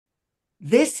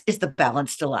This is the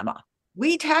balance dilemma.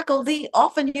 We tackle the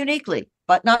often uniquely,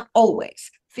 but not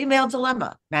always, female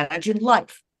dilemma, managing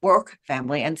life, work,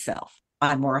 family, and self.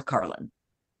 I'm Maura Carlin.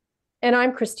 And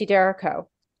I'm Christie Derrico.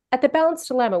 At the Balance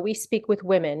Dilemma, we speak with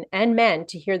women and men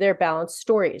to hear their balanced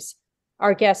stories.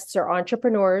 Our guests are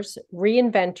entrepreneurs,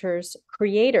 reinventors,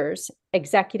 creators,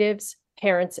 executives,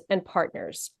 parents, and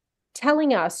partners,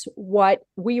 telling us what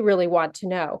we really want to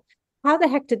know. How the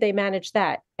heck did they manage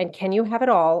that? And can you have it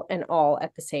all and all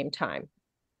at the same time?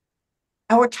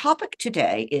 Our topic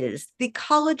today is the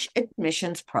college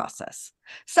admissions process,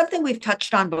 something we've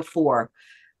touched on before.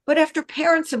 But after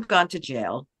parents have gone to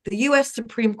jail, the U.S.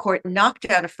 Supreme Court knocked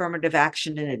out affirmative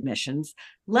action in admissions,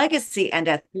 legacy and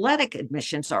athletic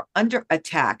admissions are under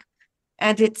attack,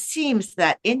 and it seems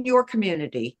that in your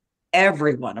community,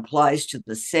 everyone applies to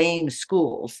the same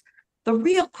schools. The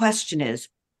real question is,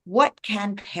 what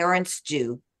can parents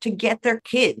do to get their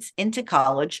kids into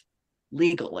college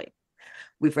legally?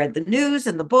 We've read the news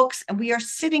and the books, and we are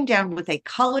sitting down with a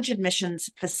college admissions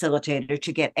facilitator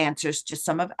to get answers to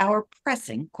some of our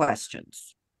pressing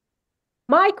questions.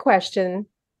 My question,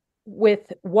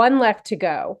 with one left to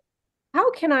go,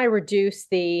 how can I reduce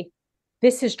the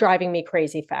 "this is driving me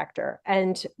crazy" factor?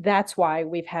 And that's why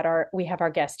we have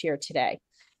our guest here today.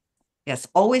 Yes,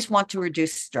 always want to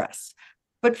reduce stress.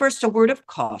 But first, a word of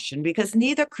caution, because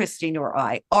neither Christie nor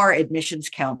I are admissions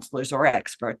counselors or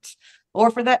experts,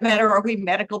 or for that matter, are we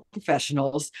medical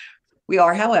professionals. We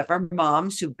are, however,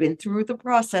 moms who've been through the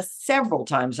process several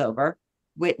times over,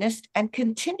 witnessed and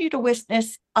continue to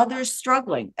witness others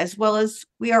struggling, as well as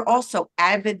we are also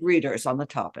avid readers on the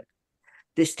topic.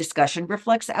 This discussion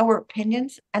reflects our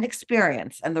opinions and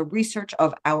experience and the research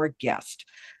of our guest.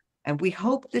 And we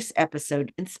hope this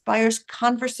episode inspires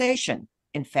conversation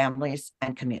in families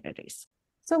and communities.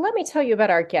 So let me tell you about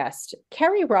our guest,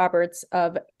 Kerry Roberts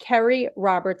of Kerry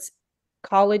Roberts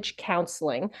College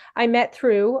Counseling. I met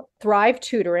through Thrive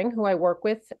Tutoring, who I work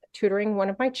with tutoring one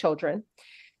of my children.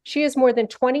 She has more than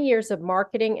 20 years of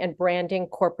marketing and branding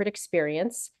corporate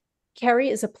experience. Kerry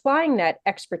is applying that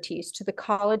expertise to the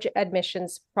college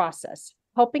admissions process,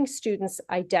 helping students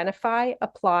identify,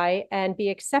 apply, and be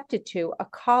accepted to a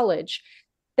college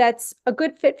that's a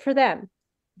good fit for them.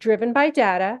 Driven by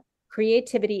data,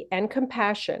 creativity, and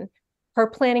compassion, her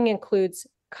planning includes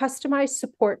customized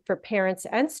support for parents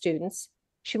and students.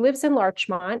 She lives in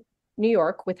Larchmont, New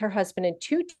York, with her husband and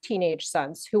two teenage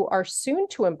sons who are soon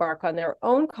to embark on their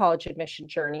own college admission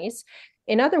journeys.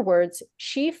 In other words,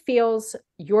 she feels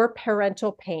your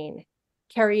parental pain.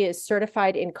 Kerry is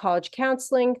certified in college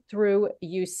counseling through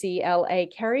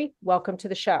UCLA. Kerry, welcome to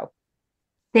the show.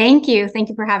 Thank you. Thank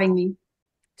you for having me.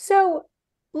 So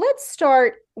let's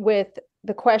start with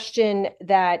the question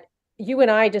that you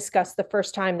and I discussed the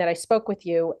first time that I spoke with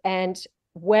you. And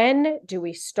when do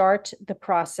we start the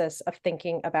process of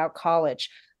thinking about college?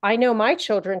 I know my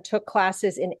children took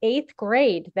classes in 8th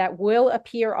grade that will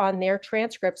appear on their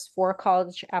transcripts for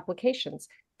college applications.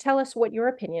 Tell us what your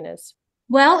opinion is.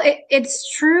 Well, it's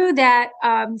true that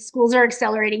schools are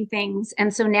accelerating things.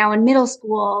 And so now in middle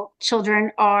school,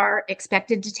 children are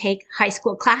expected to take high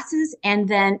school classes. And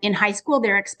then in high school,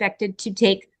 they're expected to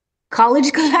take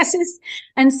college classes.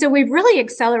 And so we've really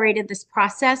accelerated this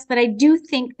process. But I do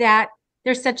think that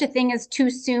there's such a thing as too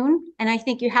soon. And I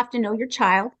think you have to know your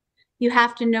child. You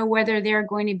have to know whether they're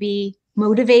going to be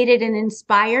motivated and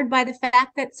inspired by the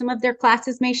fact that some of their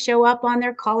classes may show up on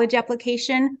their college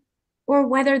application, or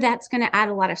whether that's going to add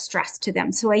a lot of stress to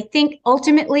them. So I think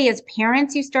ultimately as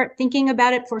parents, you start thinking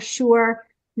about it for sure,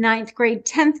 9th grade,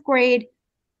 10th grade.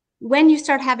 When you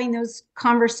start having those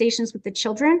conversations with the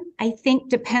children, I think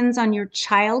depends on your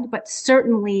child, but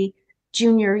certainly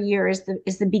junior year is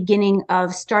the beginning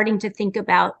of starting to think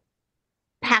about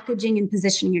packaging and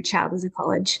positioning your child as a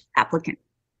college applicant.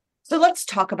 So let's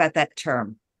talk about that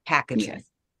term, packaging, Yes.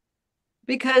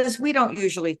 because we don't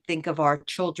usually think of our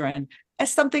children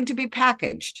as something to be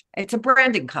packaged. It's a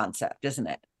branding concept, isn't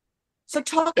it? So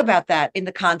talk about that in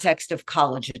the context of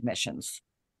college admissions.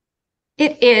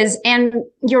 It is, and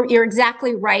you're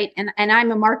exactly right. And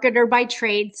I'm a marketer by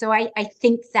trade, so I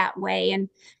think that way. And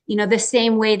the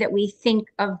same way that we think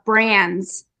of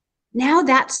brands, now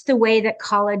that's the way that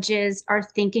colleges are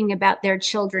thinking about their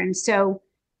children. So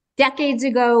decades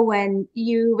ago, when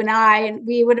you and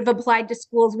we would have applied to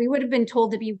schools, we would have been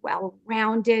told to be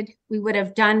well-rounded. We would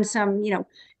have done some,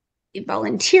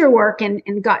 volunteer work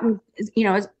and gotten,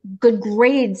 good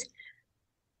grades.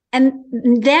 And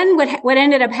then what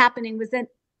ended up happening was that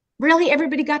really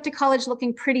everybody got to college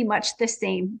looking pretty much the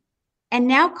same. And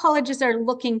now colleges are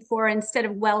looking for, instead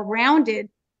of well-rounded,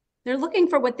 they're looking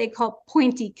for what they call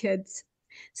pointy kids.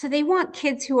 So they want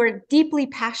kids who are deeply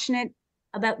passionate,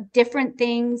 about different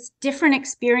things, different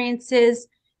experiences,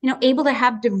 able to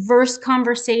have diverse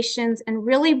conversations and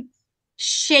really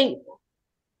shape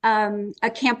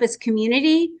a campus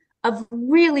community of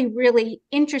really, really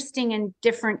interesting and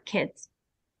different kids.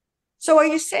 So are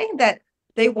you saying that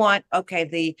they want, okay,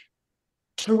 the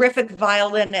terrific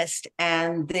violinist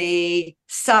and the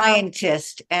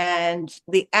scientist and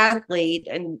the athlete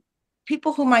and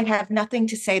people who might have nothing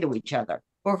to say to each other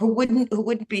or who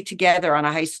wouldn't be together in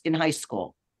high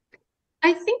school?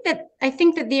 I think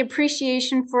that the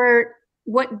appreciation for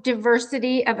what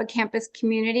diversity of a campus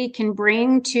community can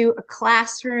bring to a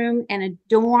classroom and a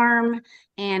dorm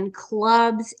and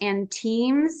clubs and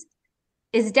teams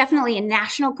is definitely a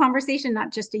national conversation,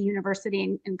 not just a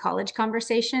university and college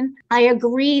conversation. I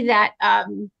agree that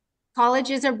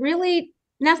colleges are really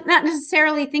not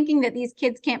necessarily thinking that these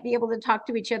kids can't be able to talk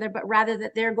to each other, but rather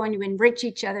that they're going to enrich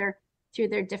each other through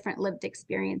their different lived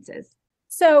experiences.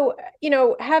 So,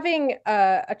 having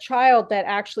a child that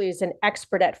actually is an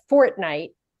expert at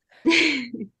Fortnite,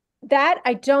 that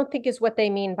I don't think is what they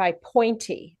mean by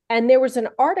pointy. And there was an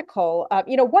article,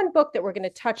 one book that we're going to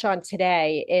touch on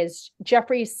today is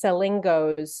Jeffrey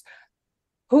Selingo's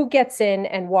Who Gets In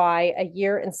and Why: A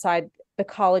Year Inside the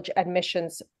College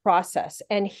Admissions Process.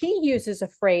 And he uses a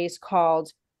phrase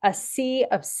called a sea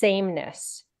of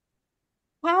sameness.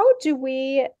 How do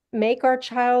we make our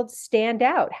child stand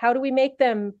out? How do we make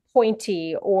them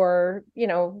pointy, or,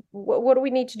 what do we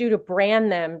need to do to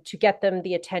brand them to get them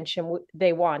the attention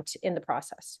they want in the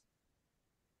process?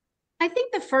 I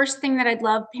think the first thing that I'd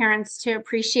love parents to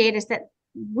appreciate is that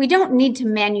we don't need to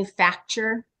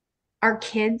manufacture our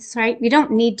kids, right? We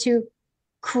don't need to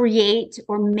create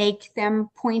or make them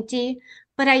pointy.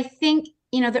 But I think,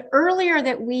 the earlier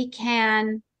that we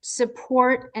can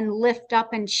support and lift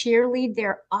up and cheerlead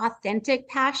their authentic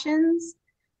passions,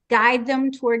 guide them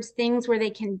towards things where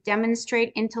they can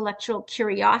demonstrate intellectual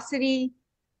curiosity.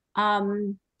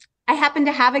 I happen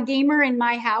to have a gamer in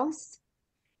my house,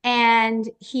 and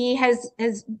he has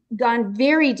gone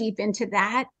very deep into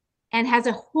that and has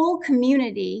a whole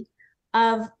community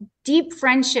of deep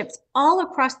friendships all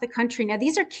across the country. Now,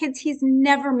 these are kids he's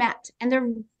never met, and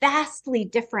they're vastly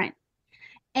different.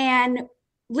 And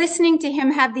listening to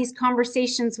him have these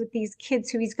conversations with these kids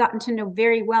who he's gotten to know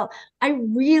very well, I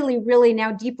really, really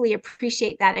now deeply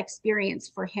appreciate that experience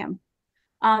for him.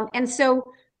 And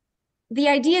so the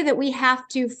idea that we have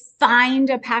to find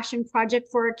a passion project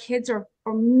for our kids or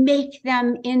make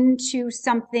them into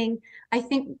something, I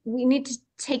think we need to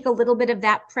take a little bit of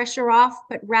that pressure off,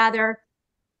 but rather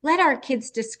let our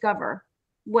kids discover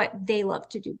what they love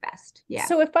to do best. Yeah.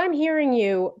 So if I'm hearing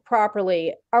you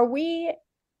properly, are we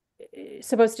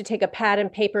supposed to take a pad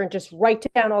and paper and just write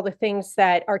down all the things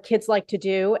that our kids like to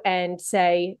do and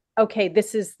say, okay,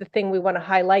 this is the thing we want to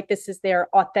highlight. This is their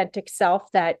authentic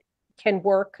self that can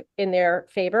work in their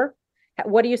favor.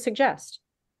 What do you suggest?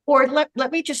 Or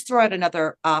let me just throw out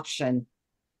another option.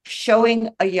 Showing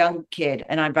a young kid,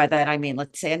 and by that I mean,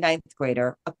 let's say a ninth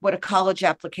grader, what a college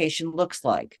application looks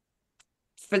like.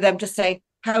 For them to say,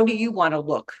 how do you want to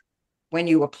look when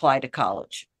you apply to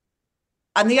college?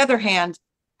 On the other hand,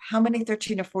 how many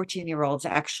 13 or 14-year-olds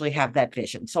actually have that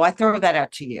vision? So I throw that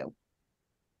out to you.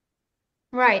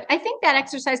 Right. I think that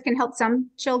exercise can help some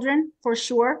children for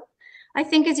sure. I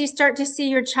think as you start to see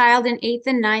your child in 8th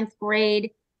and 9th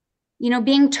grade,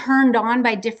 being turned on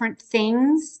by different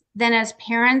things, then as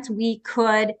parents, we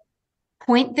could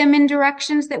point them in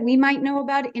directions that we might know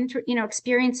about,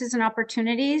 experiences and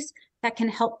opportunities that can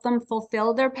help them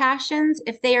fulfill their passions.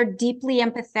 If they are deeply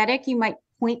empathetic, you might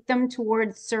point them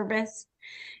towards service.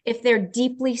 If they're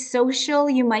deeply social,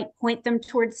 you might point them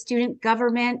towards student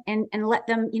government and let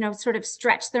them, sort of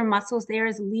stretch their muscles there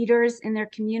as leaders in their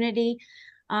community.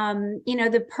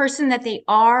 The person that they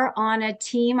are on a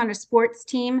team, on a sports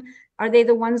team, are they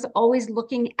the ones always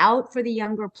looking out for the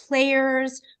younger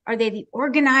players? Are they the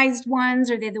organized ones?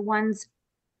 Are they the ones,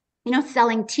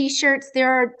 selling t-shirts?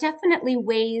 There are definitely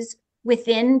ways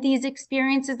within these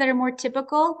experiences that are more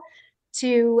typical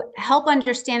to help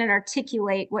understand and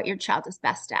articulate what your child is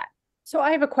best at. So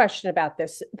I have a question about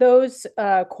this. Those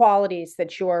qualities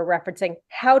that you're referencing,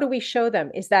 how do we show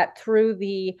them? Is that through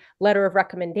the letter of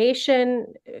recommendation?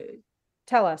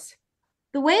 Tell us.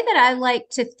 The way that I like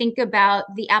to think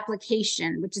about the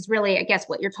application, which is really, I guess,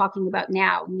 what you're talking about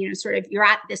now, sort of you're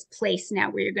at this place now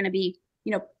where you're going to be,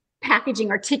 packaging,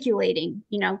 articulating,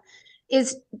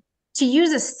 is to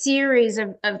use a series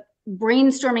of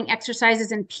brainstorming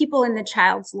exercises and people in the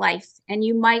child's life. And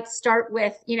you might start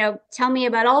with, tell me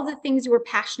about all the things you were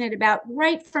passionate about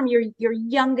right from your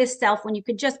youngest self when you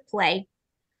could just play.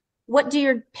 What do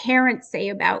your parents say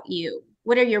about you?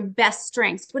 What are your best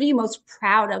strengths? What are you most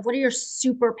proud of? What are your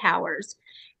superpowers?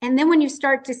 And then when you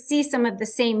start to see some of the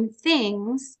same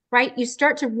things, right, you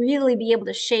start to really be able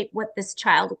to shape what this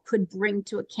child could bring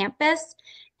to a campus.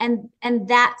 And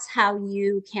that's how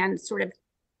you can sort of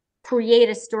create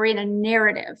a story and a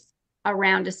narrative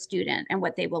around a student and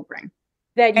what they will bring.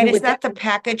 That you And is would that the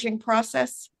packaging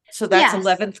process? So that's Yes.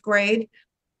 11th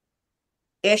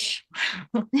grade-ish.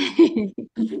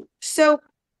 So,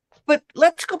 but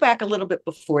let's go back a little bit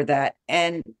before that,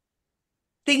 and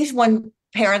things when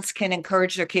parents can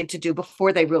encourage their kid to do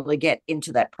before they really get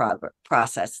into that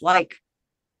process, like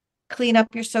clean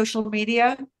up your social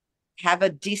media, have a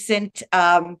decent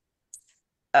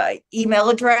email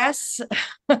address.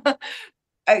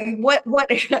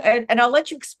 What and I'll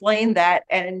let you explain that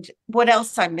and what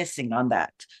else I'm missing on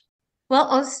that.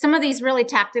 Well, some of these really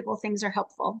tactical things are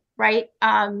helpful, right?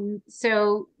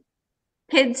 So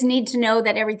kids need to know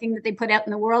that everything that they put out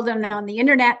in the world and on the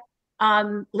internet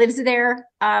lives there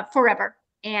forever.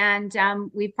 And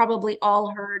we've probably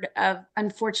all heard of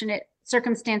unfortunate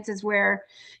circumstances where,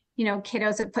 you know,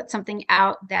 kiddos have put something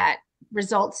out that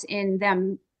results in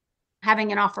them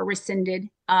having an offer rescinded.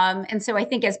 And so I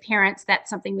think as parents, that's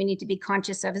something we need to be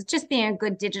conscious of, is just being a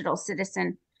good digital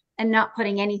citizen and not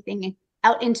putting anything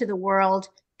out into the world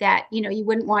that, you know, you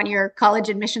wouldn't want your college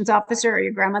admissions officer or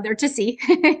your grandmother to see.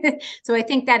 So I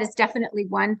think that is definitely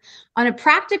one. On a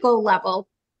practical level,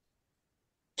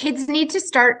 kids need to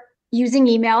start using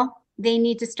email. They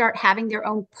need to start having their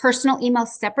own personal email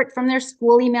separate from their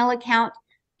school email account.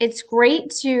 It's great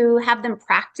to have them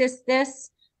practice this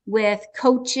with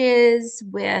coaches,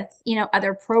 with, you know,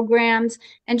 other programs,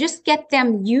 and just get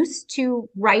them used to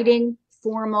writing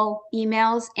formal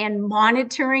emails and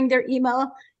monitoring their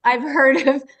email. I've heard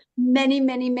of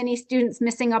many students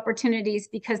missing opportunities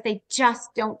because they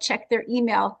just don't check their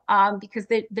email because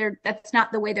that's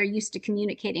not the way they're used to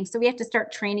communicating. So we have to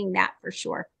start training that for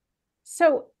sure.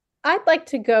 So I'd like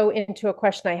to go into a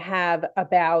question I have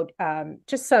about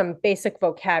just some basic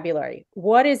vocabulary.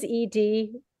 What is ED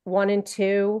 1 and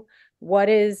 2? What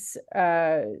is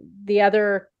the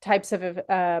other types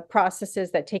of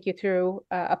processes that take you through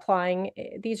applying?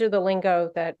 These are the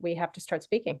lingo that we have to start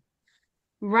speaking.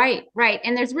 Right.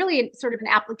 And there's really sort of an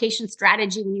application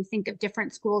strategy when you think of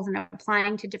different schools and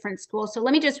applying to different schools. So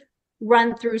let me just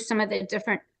run through some of the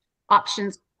different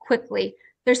options quickly.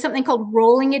 There's something called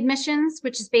rolling admissions,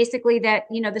 which is basically that,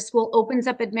 you know, the school opens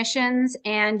up admissions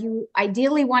and you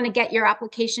ideally want to get your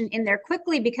application in there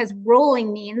quickly, because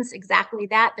rolling means exactly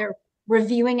that. They're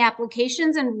reviewing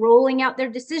applications and rolling out their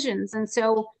decisions. And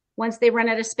so once they run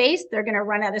out of space, they're going to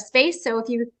run out of space. So if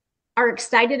you are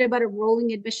excited about a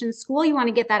rolling admissions school, you want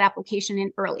to get that application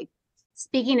in early.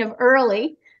 Speaking of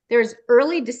early, there's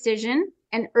early decision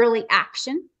and early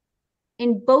action.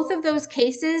 In both of those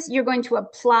cases, you're going to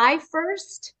apply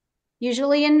first,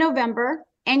 usually in November,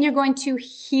 and you're going to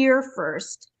hear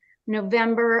first,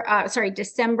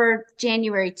 December,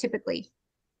 January, typically.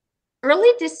 Early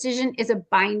decision is a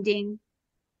binding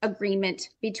agreement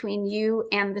between you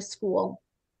and the school,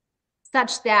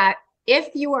 such that if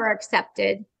you are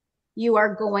accepted, you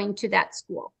are going to that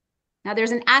school. Now,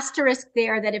 there's an asterisk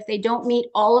there that if they don't meet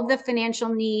all of the financial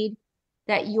need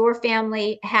that your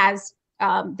family has,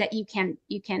 that you can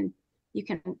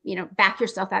back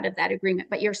yourself out of that agreement.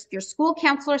 But your school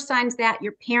counselor signs that,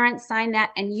 your parents sign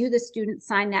that, and you, the student,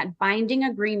 sign that binding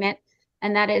agreement,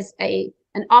 and that is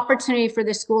an opportunity for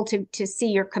the school to see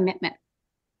your commitment.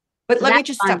 But So let me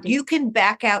just stop. binding. You can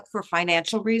back out for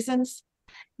financial reasons.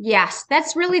 Yes,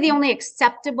 that's really the only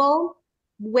acceptable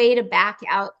way to back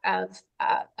out of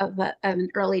an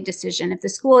early decision if the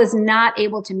school is not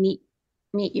able to meet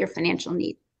your financial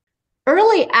need.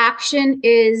 Early action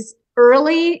is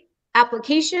early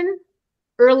application,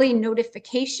 early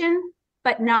notification,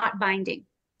 but not binding.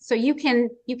 So you can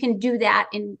do that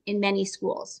in many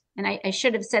schools. And I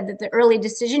should have said that the early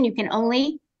decision you can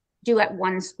only do at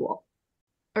one school.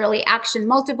 Early action,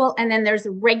 multiple, and then there's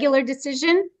a regular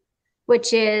decision,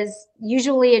 which is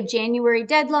usually a January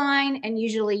deadline, and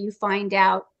usually you find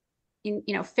out in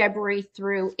February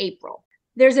through April.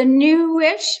 There's a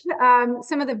newish,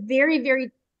 some of the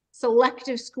very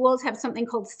selective schools have something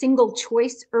called single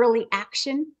choice early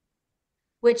action,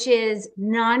 which is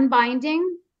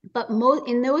non-binding, but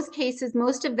in those cases,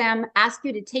 most of them ask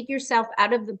you to take yourself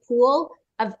out of the pool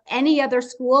of any other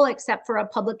school except for a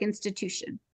public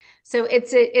institution. So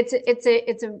it's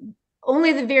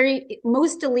only the very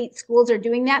most elite schools are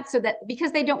doing that, so that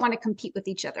because they don't want to compete with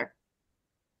each other.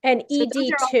 And So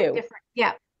ED2.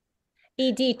 Yeah.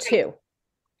 ED2.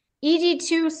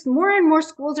 ED2, more and more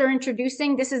schools are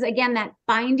introducing, this is again, that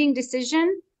binding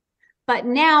decision, But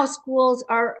now schools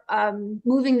are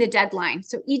moving the deadline.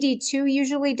 So ED2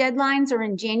 usually deadlines are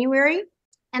in January.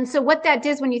 And so what that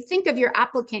does, when you think of your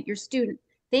applicant, your student,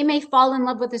 they may fall in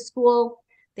love with a school,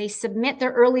 they submit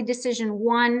their early decision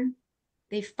 1,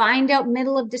 they find out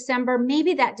middle of December,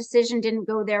 maybe that decision didn't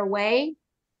go their way,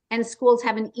 and schools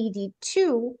have an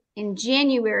ED2 in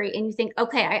January, and you think,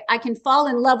 okay, I can fall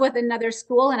in love with another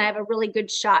school and I have a really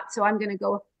good shot, so I'm going to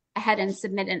go ahead and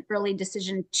submit an early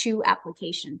decision 2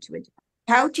 application to a different.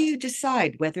 How do you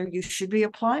decide whether you should be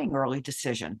applying early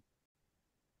decision?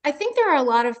 I think there are a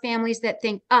lot of families that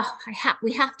think, oh,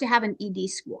 we have to have an ED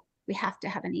school. We have to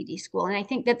have an ED school. And I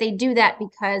think that they do that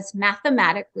because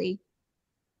mathematically,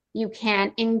 you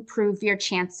can improve your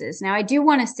chances. Now, I do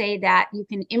want to say that you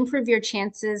can improve your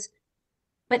chances,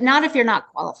 but not if you're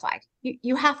not qualified.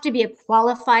 You have to be a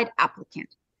qualified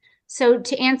applicant. So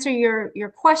to answer your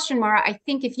question, Maura, I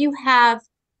think if you have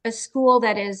a school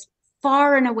that is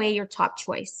far and away your top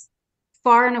choice,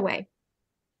 far and away,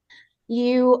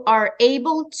 you are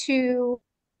able to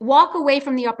walk away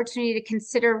from the opportunity to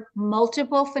consider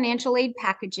multiple financial aid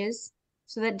packages.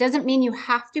 So that doesn't mean you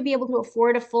have to be able to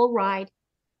afford a full ride,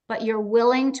 but you're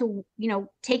willing to,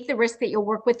 take the risk that you'll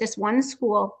work with this one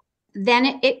school.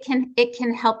 Then it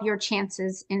can help your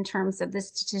chances in terms of the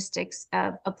statistics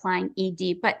of applying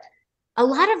ED. But a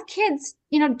lot of kids,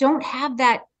 don't have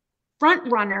that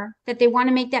front runner that they want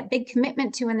to make that big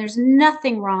commitment to. And there's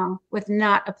nothing wrong with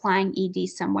not applying ED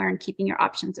somewhere and keeping your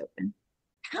options open.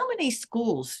 How many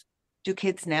schools do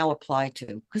kids now apply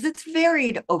to? Because it's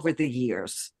varied over the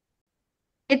years.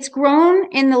 It's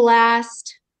grown in the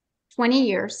last 20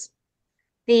 years.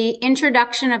 The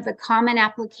introduction of the common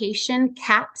application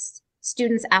caps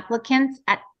students' applications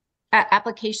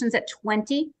at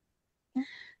 20.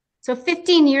 So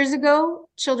 15 years ago,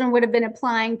 children would have been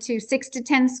applying to 6 to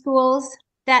 10 schools.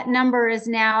 That number is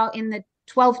now in the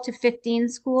 12 to 15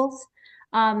 schools.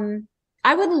 I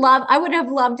would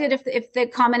have loved it if the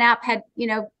Common App had,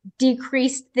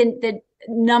 decreased the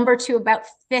number to about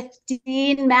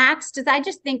 15 max. Because I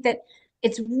just think that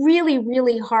it's really,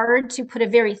 really hard to put a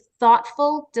very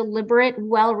thoughtful, deliberate,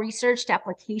 well-researched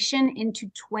application into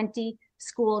 20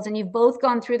 schools. And you've both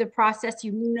gone through the process.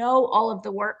 All of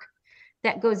the work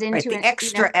that goes into the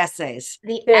extra essays.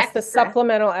 The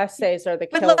supplemental essays are the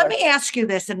killer. But let me ask you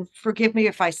this, and forgive me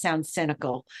if I sound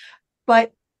cynical,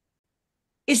 but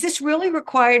is this really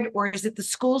required, or is it the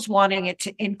schools wanting it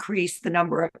to increase the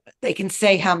number of, they can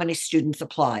say how many students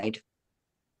applied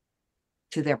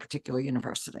to their particular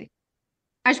university?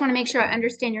 I just want to make sure I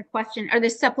understand your question. Are the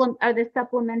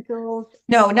supplementals?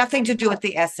 No, nothing to do with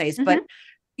the essays, but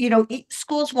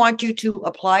schools want you to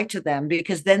apply to them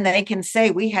because then they can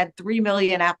say we had 3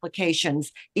 million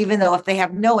applications, even though if they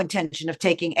have no intention of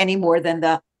taking any more than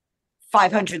the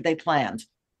 500 they planned.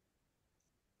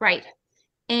 Right.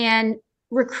 And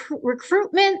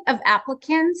recruitment of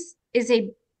applicants is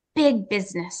a big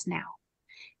business now.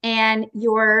 And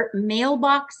your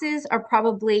mailboxes are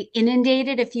probably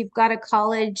inundated if you've got a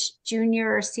college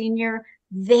junior or senior.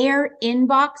 Their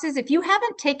inboxes, if you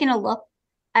haven't taken a look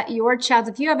at your child's,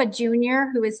 if you have a junior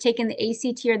who has taken the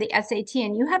ACT or the SAT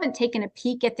and you haven't taken a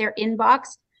peek at their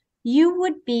inbox, you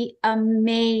would be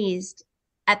amazed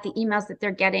at the emails that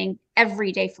they're getting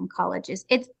every day from colleges.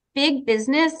 It's big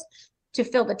business to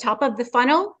fill the top of the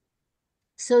funnel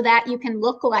so that you can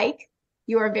look like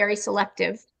you are very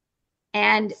selective.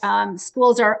 And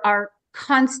schools are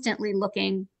constantly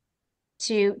looking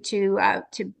to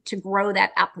grow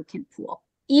that applicant pool,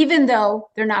 even though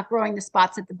they're not growing the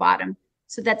spots at the bottom,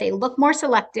 so that they look more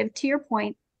selective, to your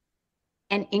point,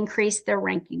 and increase their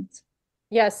rankings.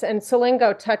 Yes, and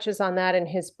Salingo touches on that in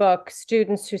his book.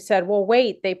 Students who said, well,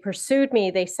 wait, they pursued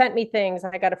me, they sent me things,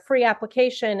 I got a free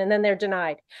application, and then they're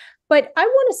denied. But I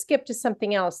want to skip to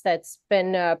something else that's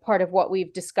been part of what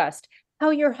we've discussed, how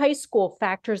your high school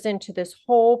factors into this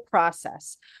whole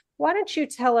process. Why don't you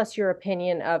tell us your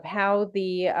opinion of how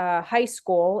the high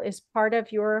school is part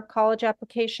of your college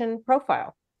application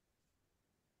profile?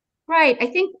 Right. I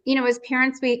think, as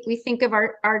parents, we think of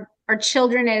our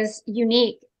children as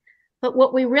unique, but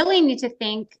what we really need to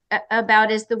think about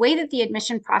is the way that the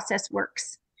admission process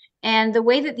works. And the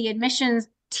way that the admissions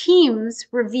teams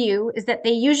review is that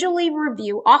they usually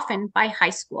review often by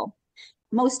high school.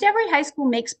 Most every high school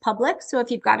makes public. So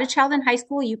if you've got a child in high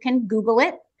school, you can Google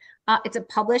it. It's a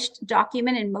published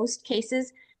document in most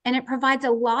cases, and it provides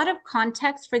a lot of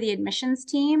context for the admissions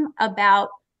team about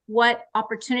what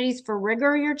opportunities for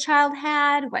rigor your child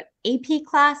had, what AP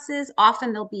classes.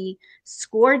 Often there'll be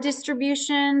score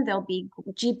distribution, there'll be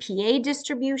GPA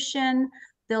distribution,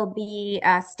 there'll be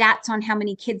stats on how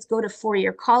many kids go to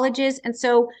four-year colleges. And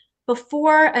so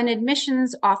before an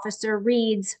admissions officer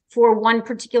reads for one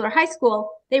particular high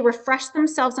school, they refresh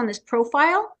themselves on this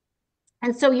profile.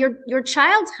 And so your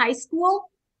child's high school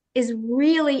is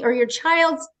really, or your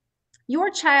child's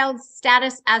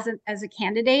status as a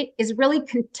candidate is really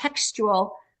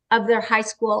contextual of their high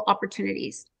school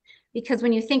opportunities. Because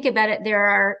when you think about it, there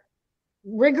are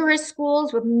rigorous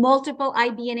schools with multiple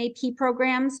IB and AP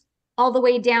programs, all the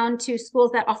way down to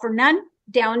schools that offer none,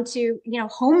 down to,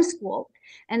 homeschool.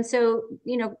 And so,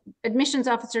 admissions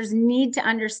officers need to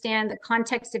understand the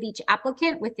context of each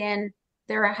applicant within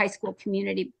their high school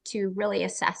community to really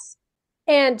assess.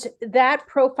 And that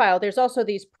profile, there's also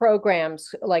these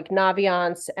programs like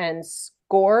Naviance and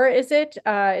Score, is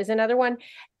another one.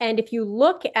 And if you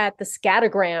look at the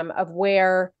scattergram of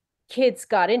where kids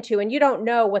got into, and you don't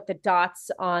know what the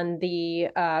dots on the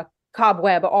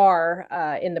cobweb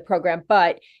are in the program,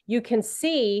 but you can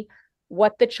see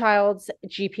what the child's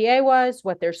GPA was,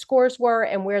 what their scores were,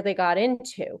 and where they got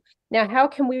into. Now, how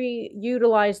can we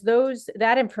utilize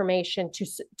that information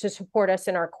to support us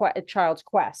in our child's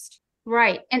quest?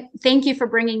 Right. And thank you for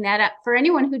bringing that up. For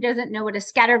anyone who doesn't know what a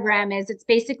scattergram is, it's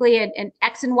basically an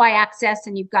X and Y axis,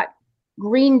 and you've got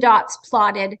green dots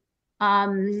plotted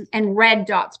and red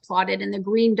dots plotted. And the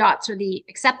green dots are the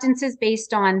acceptances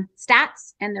based on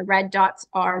stats, and the red dots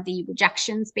are the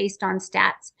rejections based on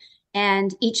stats.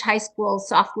 And each high school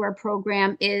software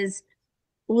program is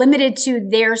limited to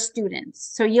their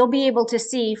students. So you'll be able to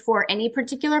see for any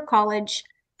particular college,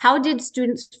 how did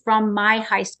students from my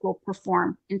high school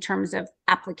perform in terms of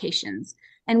applications?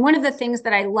 And one of the things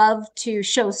that I love to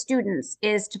show students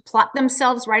is to plot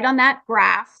themselves right on that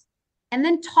graph and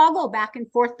then toggle back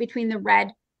and forth between the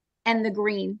red and the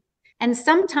green. And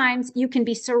sometimes you can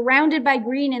be surrounded by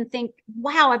green and think,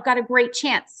 wow, I've got a great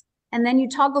chance. And then you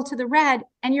toggle to the red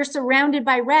and you're surrounded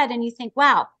by red and you think,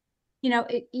 wow,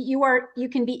 you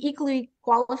can be equally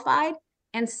qualified.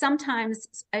 And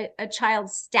sometimes a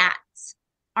child's stats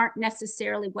aren't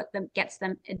necessarily what gets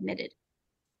them admitted.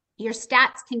 Your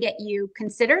stats can get you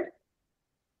considered,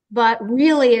 but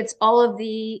really it's all of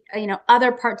the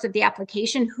other parts of the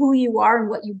application, who you are and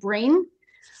what you bring,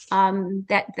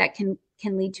 that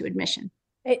can lead to admission.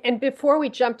 And before we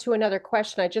jump to another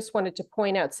question, I just wanted to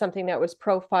point out something that was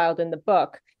profiled in the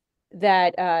book,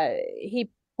 that he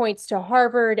points to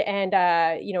Harvard and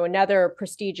another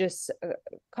prestigious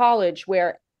college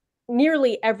where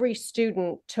nearly every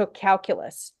student took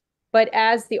calculus. But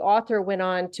as the author went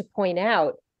on to point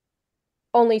out,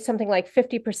 only something like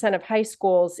 50% of high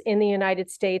schools in the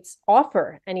United States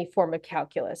offer any form of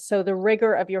calculus. So the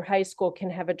rigor of your high school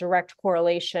can have a direct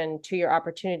correlation to your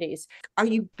opportunities. Are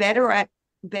you better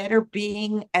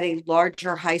being at a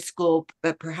larger high school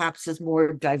that perhaps is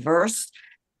more diverse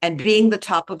and being the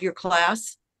top of your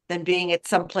class than being at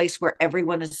some place where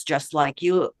everyone is just like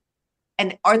you?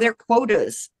 And are there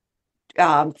quotas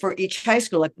for each high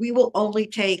school? Like, we will only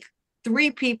take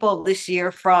 3 people this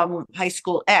year from high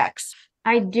school X.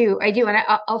 I do. And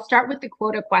I'll start with the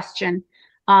quota question,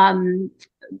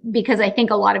 because I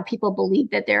think a lot of people believe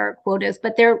that there are quotas,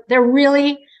 but they're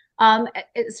really,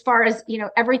 as far as,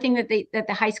 everything that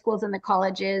the high schools and the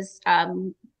colleges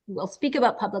will speak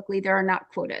about publicly, there are not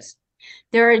quotas.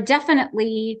 There are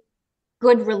definitely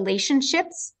good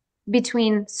relationships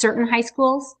between certain high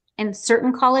schools and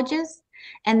certain colleges,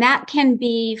 and that can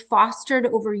be fostered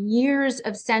over years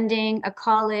of sending a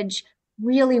college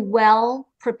really well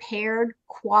prepared,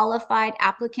 qualified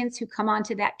applicants who come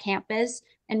onto that campus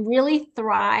and really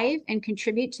thrive and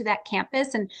contribute to that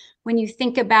campus. And when you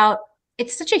think about,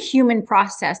 it's such a human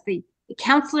process. The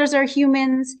counselors are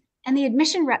humans and the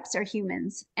admission reps are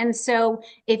humans. And so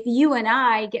if you and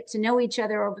I get to know each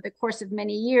other over the course of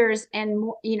many years,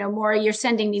 and Maura, you're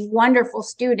sending me wonderful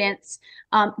students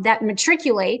that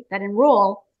matriculate, that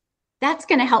enroll, that's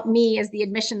going to help me as the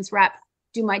admissions rep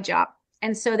do my job.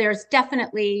 And so there's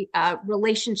definitely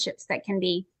relationships that can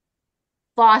be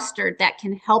fostered that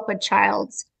can help a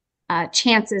child's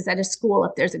chances at a school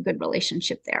if there's a good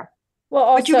relationship there. Well,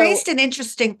 also, but you raised an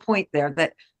interesting point there,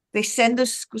 that they send the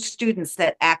students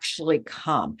that actually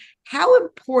come. How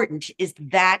important is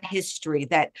that history,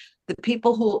 that the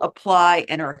people who apply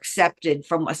and are accepted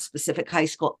from a specific high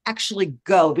school actually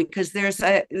go? Because there's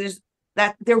that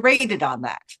they're rated on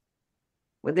that.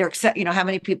 When they're how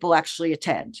many people actually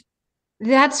attend.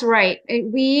 That's right.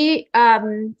 We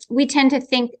tend to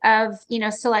think of,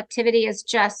 selectivity as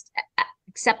just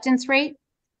acceptance rate,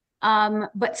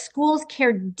 but schools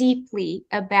care deeply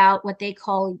about what they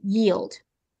call yield,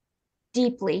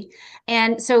 deeply.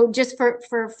 And so just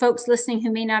for folks listening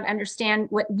who may not understand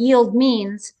what yield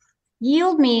means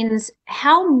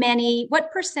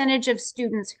what percentage of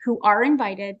students who are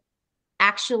invited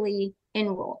actually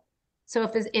enroll.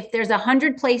 So if there's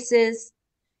 100 places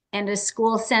and a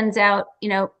school sends out,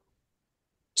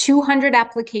 200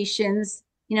 applications,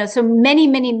 so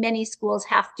many schools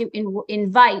have to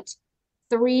invite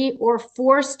 3 or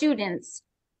 4 students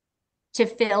to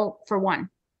fill for one.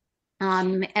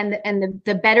 And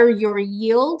the better your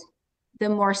yield, the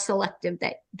more selective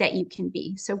that you can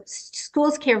be. So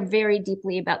schools care very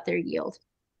deeply about their yield.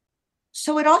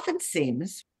 So it often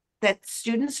seems that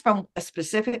students from a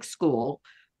specific school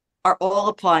are all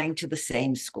applying to the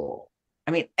same school.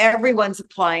 I mean, everyone's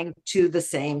applying to the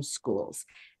same schools.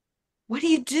 What do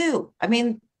you do? I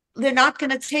mean, they're not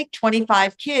going to take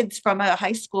 25 kids from a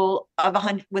high school of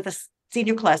 100 with a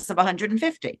senior class of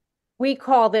 150. We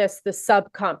call this the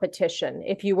sub-competition.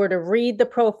 If you were to read the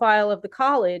profile of the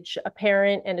college, a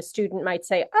parent and a student might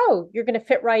say, oh, you're going to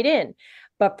fit right in.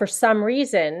 But for some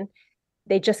reason,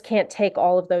 they just can't take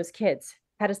all of those kids.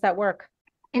 How does that work?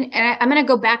 And I'm going to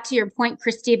go back to your point,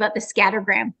 Christie, about the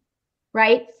scattergram,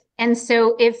 right? And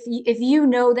so if you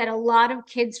know that a lot of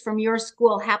kids from your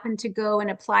school happen to go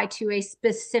and apply to a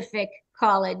specific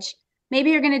college, maybe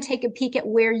you're going to take a peek at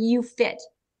where you fit.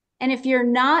 And if you're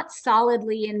not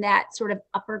solidly in that sort of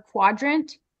upper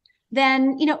quadrant,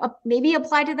 then, maybe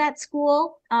apply to that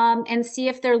school and see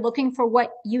if they're looking for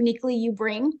what uniquely you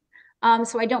bring.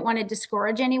 So I don't want to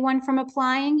discourage anyone from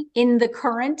applying in the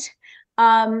current.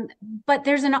 But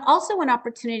there's also an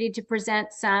opportunity to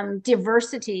present some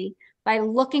diversity by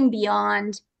looking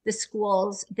beyond the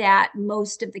schools that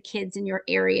most of the kids in your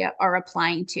area are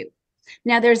applying to.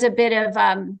 Now, there's a bit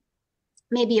of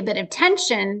maybe a bit of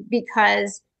tension,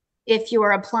 because if you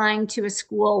are applying to a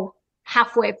school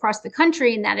halfway across the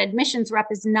country and that admissions rep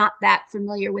is not that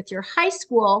familiar with your high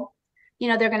school,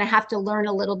 they're going to have to learn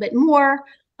a little bit more,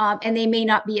 and they may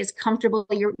not be as comfortable.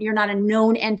 You're not a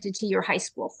known entity, your high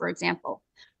school, for example.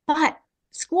 But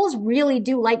schools really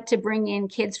do like to bring in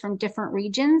kids from different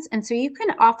regions. And so you can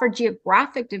offer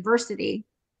geographic diversity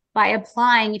by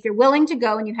applying, if you're willing to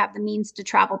go and you have the means to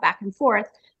travel back and forth,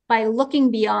 by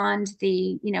looking beyond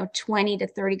the 20 to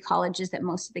 30 colleges that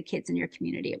most of the kids in your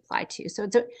community apply to. So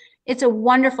it's a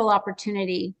wonderful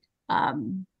opportunity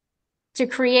to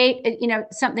create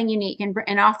something unique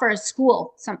and offer a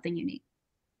school something unique.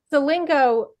 The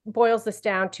lingo boils this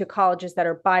down to colleges that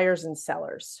are buyers and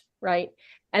sellers, right?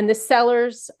 And the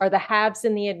sellers are the haves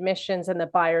in the admissions, and the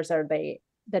buyers are the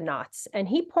nots. And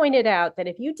he pointed out that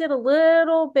if you did a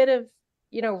little bit of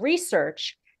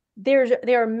research,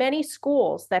 there are many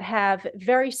schools that have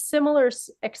very similar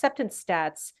acceptance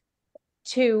stats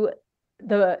to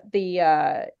the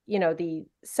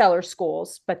seller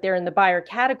schools, but they're in the buyer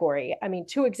category. I mean,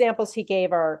 2 examples he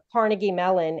gave are Carnegie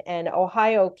Mellon and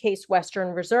Ohio Case Western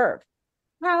Reserve.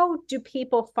 How do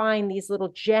people find these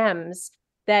little gems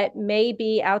that may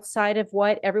be outside of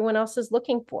what everyone else is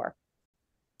looking for?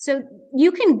 So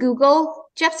you can Google.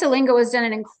 Jeff Salingo has done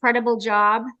an incredible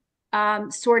job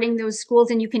sorting those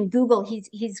schools, and you can Google.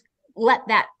 He's let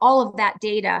all of that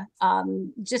data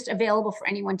just available for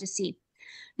anyone to see.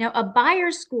 Now, a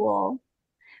buyer school,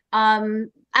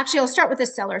 actually, I'll start with the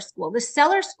seller school. The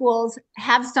seller schools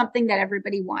have something that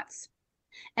everybody wants.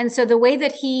 And so the way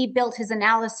that he built his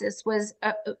analysis was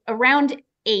around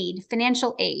aid,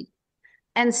 financial aid.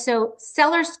 And so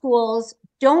seller schools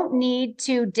don't need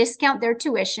to discount their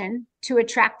tuition to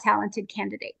attract talented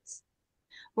candidates,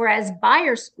 whereas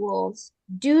buyer schools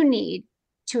do need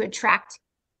to attract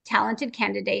talented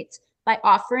candidates by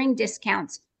offering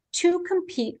discounts to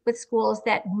compete with schools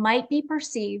that might be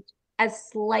perceived as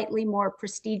slightly more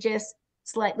prestigious,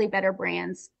 slightly better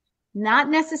brands, not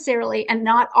necessarily and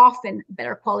not often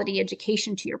better quality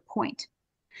education, to your point.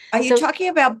 Are you talking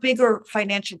about bigger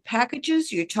financial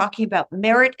packages? You're talking about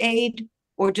merit aid,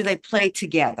 or do they play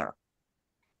together?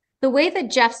 The way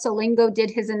that Jeff Salingo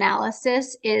did his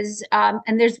analysis is,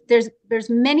 and there's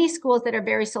many schools that are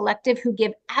very selective who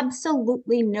give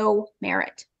absolutely no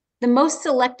merit. The most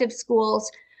selective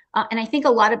schools, and I think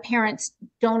a lot of parents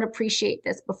don't appreciate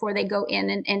this before they go in,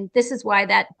 and this is why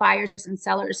that buyers and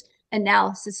sellers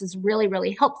analysis is really,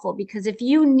 really helpful, because if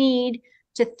you need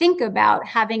to think about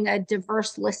having a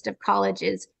diverse list of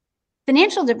colleges,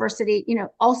 financial diversity,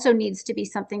 also needs to be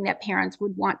something that parents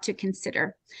would want to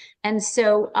consider. And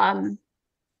so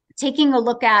taking a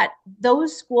look at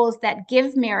those schools that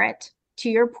give merit, to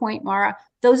your point, Maura,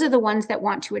 those are the ones that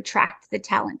want to attract the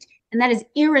talent. And that is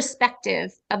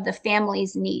irrespective of the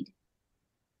family's need.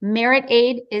 Merit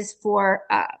aid is for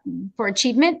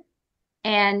achievement,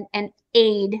 and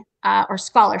aid or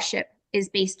scholarship is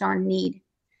based on need.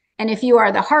 And if you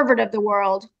are the Harvard of the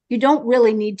world, you don't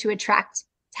really need to attract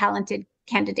talented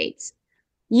candidates.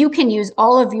 You can use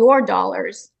all of your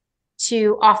dollars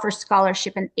to offer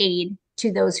scholarship and aid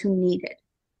to those who need it.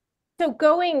 So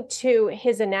going to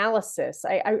his analysis,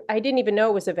 I didn't even know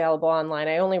it was available online.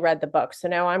 I only read the book. So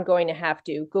now I'm going to have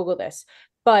to Google this.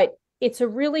 But it's a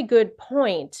really good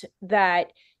point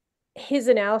that his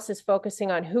analysis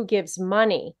focusing on who gives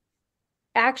money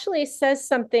actually says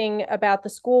something about the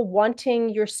school wanting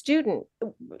your student,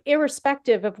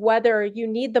 irrespective of whether you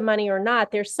need the money or not.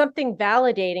 There's something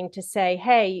validating to say,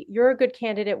 hey, you're a good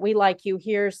candidate. We like you.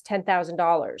 Here's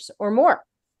 $10,000 or more.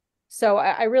 So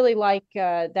I really like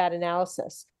that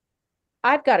analysis.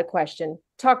 I've got a question.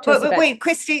 Talk to us about. Wait,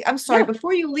 Christie, I'm sorry, Yeah.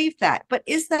 before you leave that, but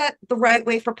is that the right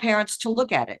way for parents to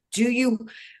look at it?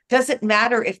 Does it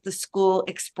matter if the school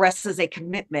expresses a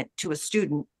commitment to a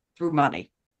student through money?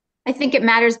 I think it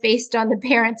matters based on the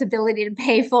parent's ability to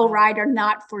pay full ride or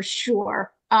not, for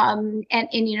sure. And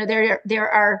you know,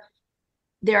 there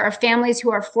are families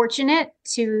who are fortunate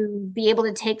to be able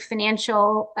to take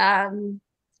financial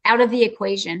out of the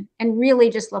equation and really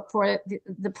just look for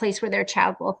the place where their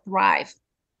child will thrive.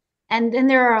 And then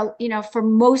there are, you know, for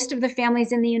most of the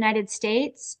families in the United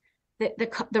States,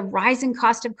 the rising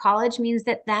cost of college means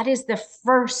that is the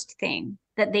first thing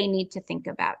that they need to think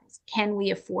about is, can we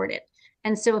afford it?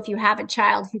 And so if you have a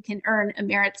child who can earn a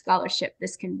merit scholarship,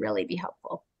 this can really be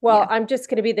helpful. Well, Yeah. I'm just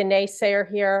going to be the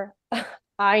naysayer here.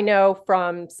 I know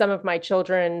from some of my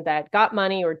children that got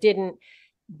money or didn't,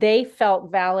 they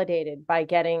felt validated by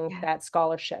getting that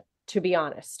scholarship, to be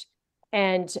honest.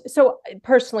 And so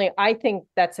personally, I think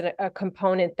that's a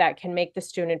component that can make the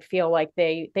student feel like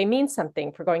they mean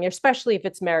something for going there, especially if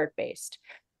it's merit-based.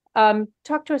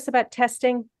 Talk to us about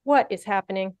testing. What is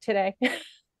happening today?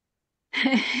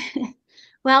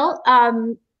 Well,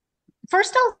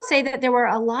 first I'll say that there were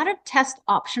a lot of test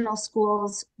optional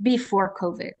schools before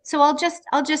COVID. So I'll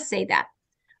just say that.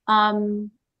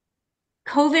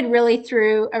 COVID really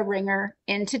threw a ringer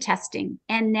into testing.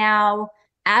 And now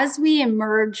as we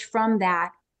emerge from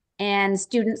that and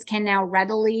students can now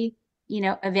readily, you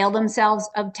know, avail themselves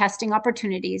of testing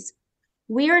opportunities,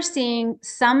 we are seeing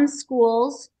some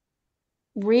schools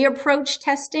reapproach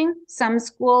testing. Some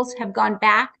schools have gone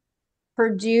back.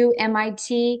 Purdue,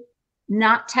 MIT,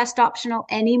 not test optional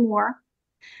anymore.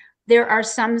 There are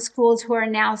some schools who are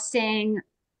now saying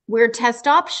we're test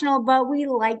optional, but we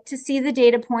like to see the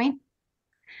data point.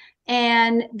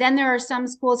 And then there are some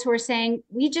schools who are saying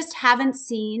we just haven't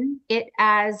seen it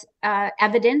as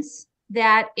evidence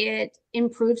that it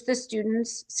improves the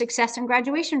students' success and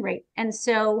graduation rate. And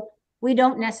so we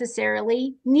don't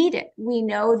necessarily need it. We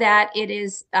know that it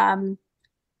is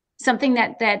something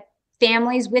that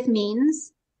families with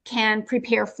means can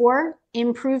prepare for,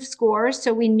 improve scores.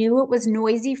 So we knew it was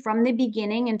noisy from the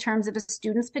beginning in terms of a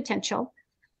student's potential.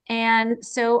 And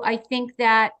so I think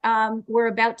that we're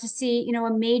about to see, you know,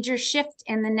 a major shift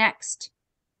in the next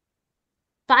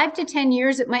 5 to 10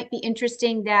 years. It might be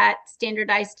interesting that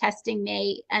standardized testing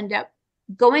may end up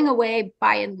going away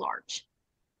by and large.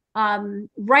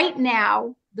 Right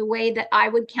now, the way that I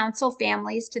would counsel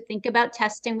families to think about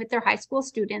testing with their high school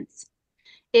students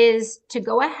is to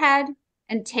go ahead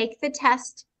and take the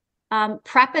test,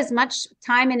 prep as much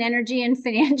time and energy and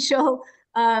financial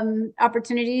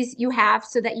opportunities you have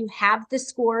so that you have the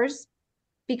scores,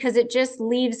 because it just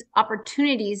leaves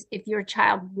opportunities if your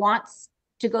child wants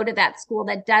to go to that school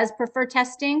that does prefer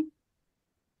testing.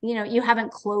 You know, you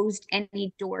haven't closed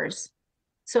any doors.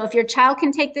 So if your child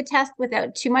can take the test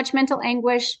without too much mental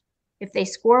anguish, if they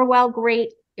score well,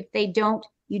 great. If they don't,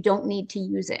 you don't need to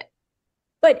use it.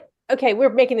 But okay, we're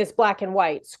making this black and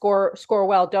white, score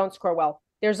well, don't score well.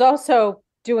 There's also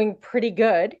doing pretty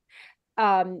good.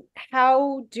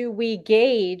 How do we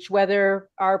gauge whether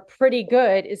our pretty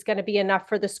good is going to be enough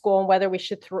for the school and whether we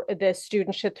should the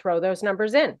student should throw those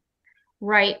numbers in?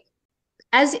 Right.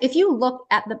 As if you look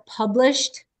at the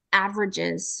published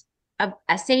averages of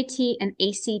SAT and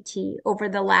ACT over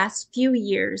the last few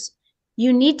years,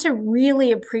 you need to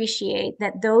really appreciate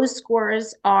that those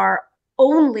scores are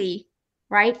only,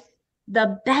 right,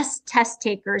 the best test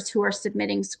takers who are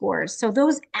submitting scores. So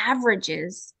those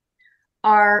averages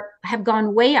have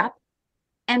gone way up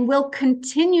and will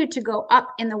continue to go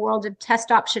up in the world of test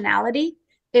optionality.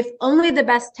 If only the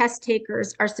best test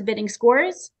takers are submitting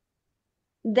scores,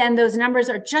 then those numbers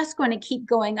are just going to keep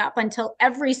going up until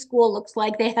every school looks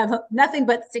like they have nothing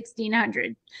but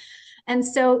 1,600. And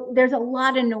so there's a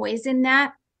lot of noise in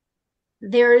that.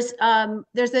 There's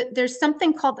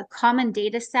something called the common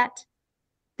data set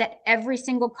that every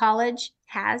single college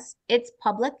has. It's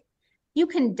public. You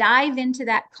can dive into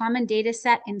that common data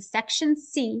set in section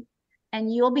C,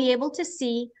 and you'll be able to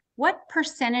see what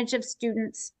percentage of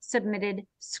students submitted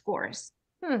scores.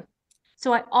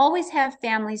 So I always have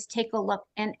families take a look,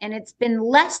 and it's been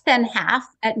less than half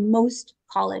at most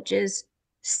colleges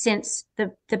since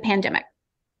the pandemic.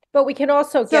 But we can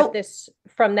also So- get this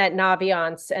from that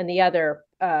Naviance and the other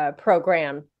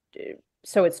program.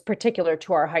 So it's particular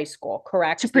to our high school,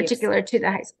 correct? To particular to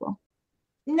the high school.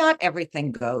 Not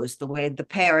everything goes the way the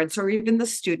parents or even the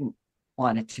student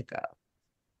want it to go.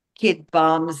 Kid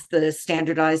bombs the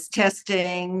standardized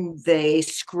testing, they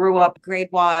screw up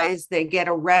grade-wise, they get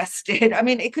arrested. I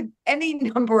mean, any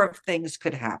number of things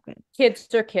could happen.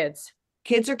 Kids are kids.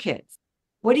 Kids are kids.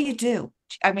 What do you do?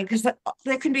 I mean, because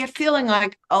there can be a feeling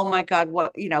like, oh my God,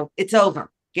 it's over,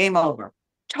 game over.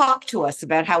 Talk to us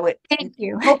about how Thank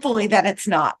you. Hopefully that it's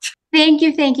not. Thank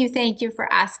you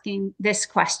for asking this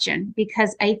question,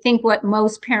 because I think what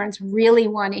most parents really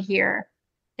want to hear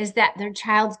is that their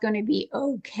child's going to be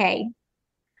okay.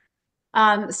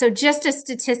 So just a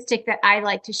statistic that I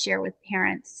like to share with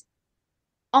parents: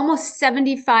 almost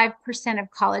 75% of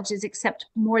colleges accept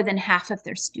more than half of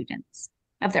their students,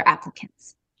 of their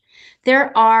applicants.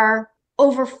 There are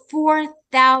over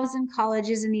 4,000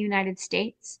 colleges in the United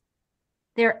States.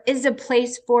 There is a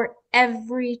place for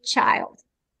every child,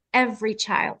 every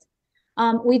child.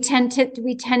 We tend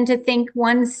to think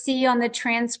one C on the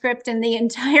transcript and the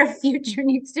entire future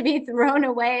needs to be thrown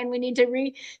away, and we need to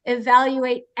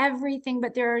reevaluate everything.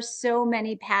 But there are so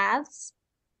many paths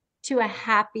to a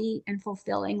happy and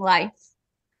fulfilling life.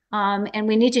 And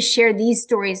we need to share these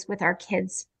stories with our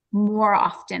kids more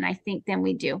often, I think, than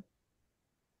we do.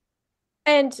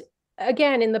 And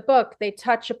again, in the book, they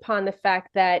touch upon the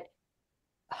fact that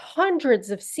hundreds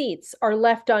of seats are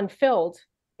left unfilled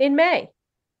in May.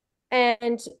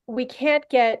 And we can't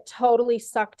get totally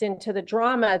sucked into the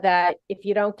drama that if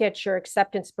you don't get your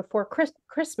acceptance before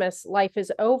Christmas, life is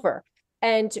over.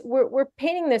 And we're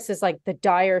painting this as like the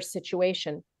dire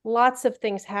situation. Lots of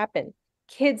things happen.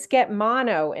 Kids get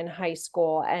mono in high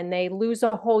school and they lose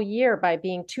a whole year by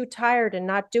being too tired and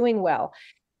not doing well.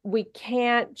 We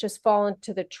can't just fall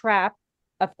into the trap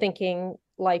of thinking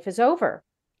life is over.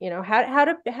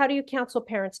 How do you counsel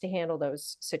parents to handle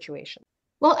those situations?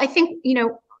 Well, I think,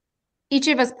 each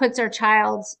of us puts our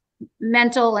child's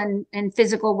mental and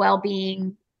physical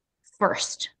well-being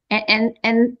first. And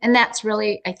that's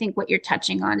really, I think, what you're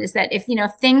touching on, is that if,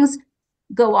 things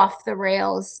go off the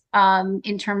rails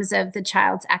in terms of the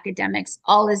child's academics,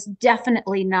 all is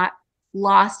definitely not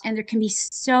lost. And there can be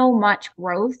so much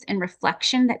growth and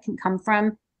reflection that can come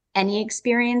from any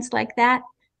experience like that.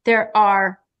 There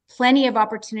are plenty of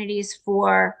opportunities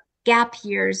for gap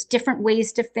years, different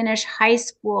ways to finish high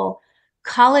school,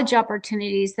 college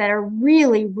opportunities that are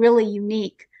really, really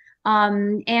unique.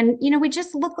 And, we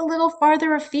just look a little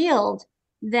farther afield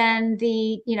than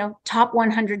the, top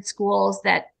 100 schools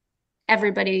that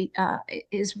everybody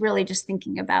is really just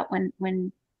thinking about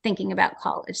when thinking about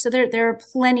college. So there are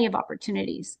plenty of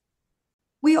opportunities.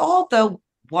 We all, though,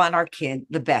 want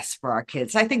the best for our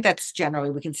kids. I think that's generally,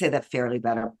 we can say that fairly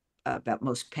better about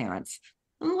most parents.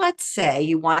 And let's say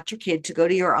you want your kid to go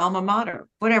to your alma mater,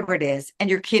 whatever it is, and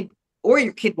your kid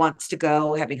wants to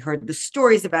go, having heard the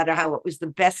stories about how it was the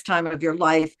best time of your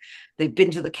life. They've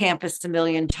been to the campus a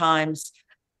million times.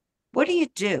 What do you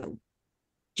do?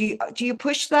 Do you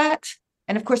push that?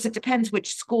 And of course, it depends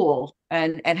which school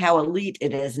and how elite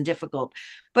it is and difficult.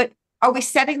 But are we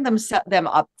setting them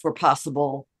up for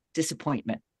possible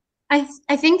disappointment? I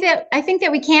think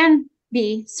that we can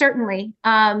be, certainly.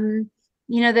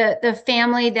 The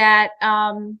family that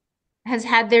has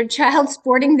had their child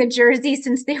sporting the jersey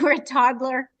since they were a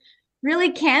toddler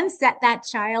really can set that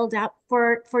child up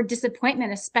for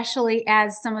disappointment, especially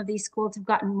as some of these schools have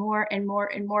gotten more and more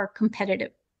and more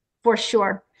competitive, for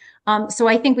sure. So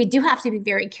I think we do have to be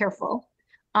very careful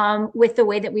with the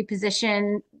way that we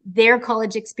position their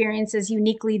college experience as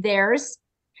uniquely theirs,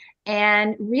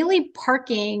 and really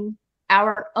parking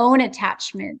our own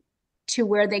attachment to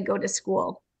where they go to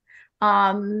school,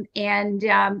 and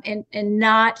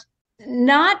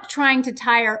not trying to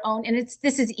tie our own, and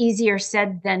this is easier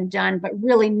said than done, but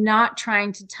really not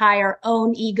trying to tie our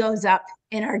own egos up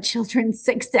in our children's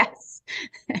success.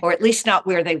 Or at least not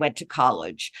where they went to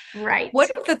college. Right. One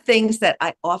of the things that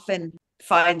I often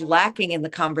find lacking in the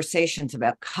conversations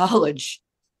about college,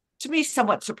 to me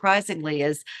somewhat surprisingly,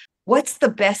 is what's the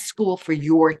best school for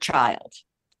your child?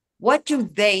 What do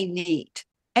they need?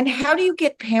 And how do you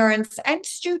get parents and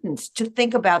students to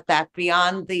think about that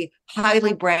beyond the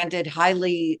highly branded,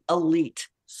 highly elite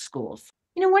schools?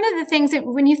 One of the things that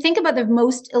when you think about the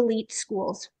most elite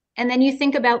schools, and then you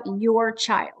think about your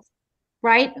child,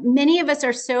 right? Many of us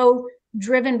are so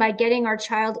driven by getting our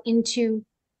child into,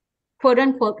 quote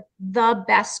unquote, the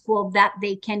best school that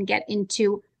they can get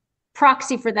into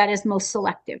proxy for that is most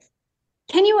selective.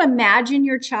 Can you imagine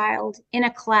your child in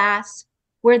a class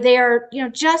where they are,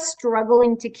 just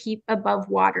struggling to keep above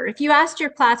water? If you asked your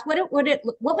class, what would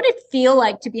it feel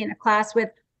like to be in a class with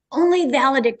only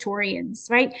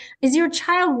valedictorians, right? Is your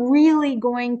child really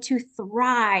going to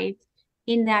thrive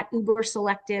in that uber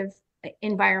selective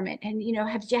environment? And,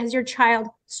 has your child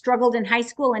struggled in high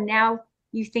school and now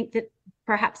you think that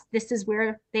perhaps this is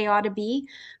where they ought to be?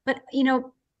 But,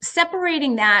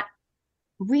 separating that,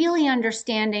 really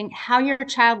understanding how your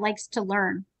child likes to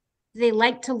learn. Do they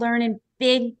like to learn in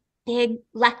big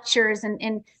lectures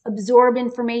and absorb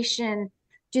information?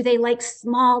 Do they like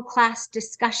small class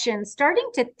discussions? Starting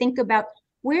to think about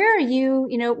where are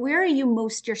you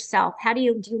most yourself? Do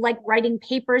you like writing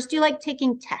papers? Do you like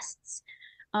taking tests?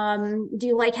 Do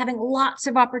you like having lots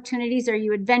of opportunities? Are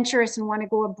you adventurous and want to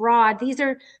go abroad? These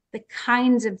are the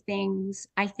kinds of things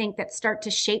I think that start to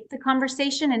shape the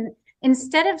conversation. And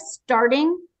instead of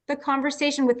starting the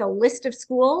conversation with a list of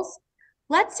schools,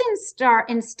 let's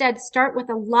instead start with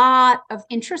a lot of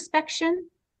introspection,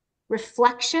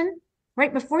 reflection,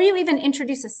 right? Before you even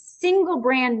introduce a single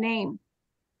brand name,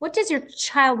 what does your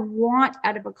child want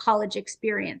out of a college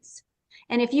experience?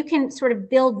 And if you can sort of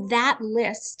build that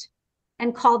list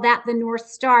and call that the North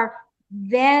Star,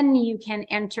 then you can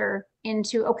enter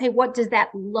into, okay, what does that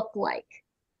look like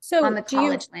on the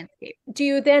college landscape? Do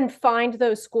you then find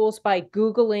those schools by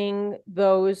Googling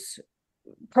those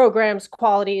programs,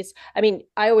 qualities? I mean,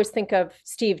 I always think of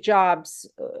Steve Jobs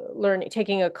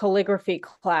taking a calligraphy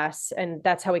class, and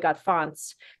that's how he got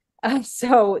fonts.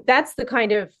 So that's the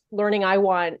kind of learning I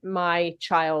want my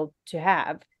child to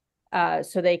have,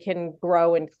 so they can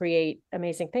grow and create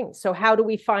amazing things. So how do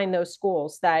we find those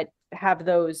schools that have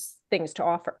those things to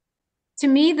offer? To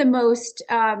me, the most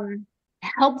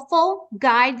helpful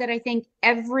guide that I think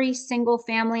every single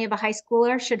family of a high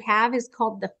schooler should have is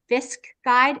called the Fiske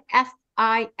Guide,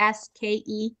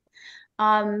 Fiske.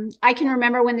 I can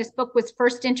remember when this book was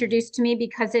first introduced to me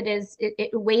because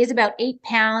it weighs about 8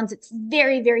 pounds. It's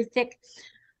very, very thick.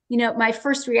 My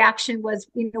first reaction was,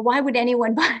 why would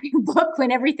anyone buy a book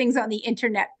when everything's on the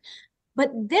internet? But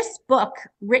this book,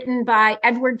 written by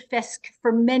Edward Fiske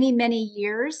for many, many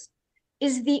years,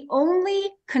 is the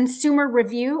only consumer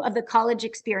review of the college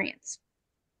experience.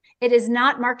 It is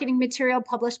not marketing material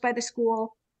published by the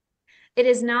school. It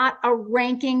is not a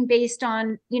ranking based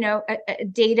on, a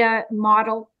data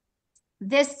model.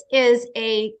 This is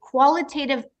a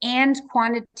qualitative and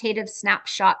quantitative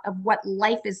snapshot of what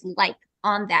life is like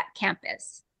on that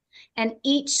campus. And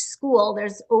each school,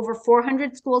 there's over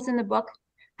 400 schools in the book,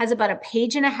 has about a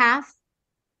page and a half.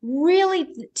 Really,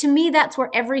 to me, that's where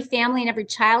every family and every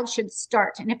child should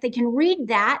start. And if they can read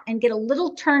that and get a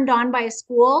little turned on by a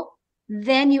school,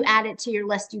 then you add it to your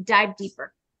list, you dive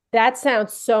deeper. That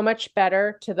sounds so much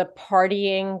better to the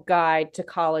partying guide to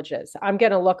colleges. I'm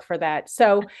going to look for that.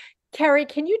 So, Kerry,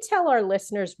 can you tell our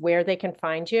listeners where they can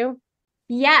find you?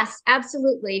 Yes,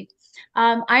 absolutely.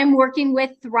 I'm working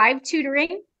with Thrive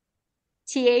Tutoring,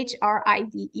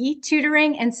 THRIVE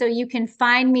tutoring. And so you can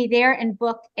find me there and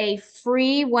book a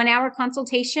free 1-hour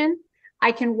consultation.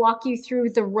 I can walk you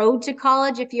through the road to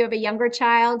college if you have a younger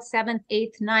child, 7th,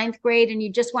 8th, 9th grade, and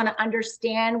you just want to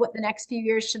understand what the next few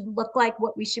years should look like,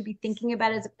 what we should be thinking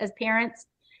about as parents.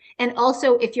 And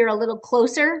also, if you're a little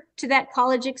closer to that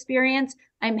college experience,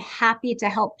 I'm happy to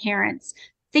help parents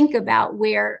think about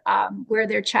where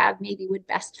their child maybe would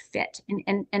best fit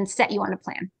and set you on a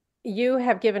plan. You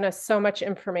have given us so much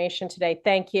information today.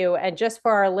 Thank you. And just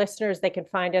for our listeners, they can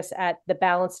find us at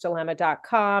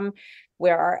thebalancedilemma.com,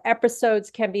 where our episodes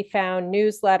can be found,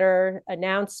 newsletter,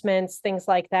 announcements, things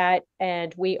like that.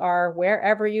 And we are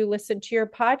wherever you listen to your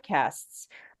podcasts,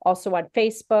 also on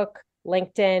Facebook,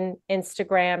 LinkedIn,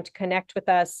 Instagram, to connect with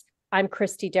us. I'm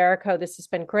Christie Derrico. This has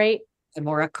been great. And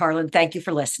Maura, Carlin, thank you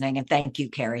for listening. And thank you,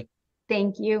 Kerry.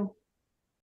 Thank you.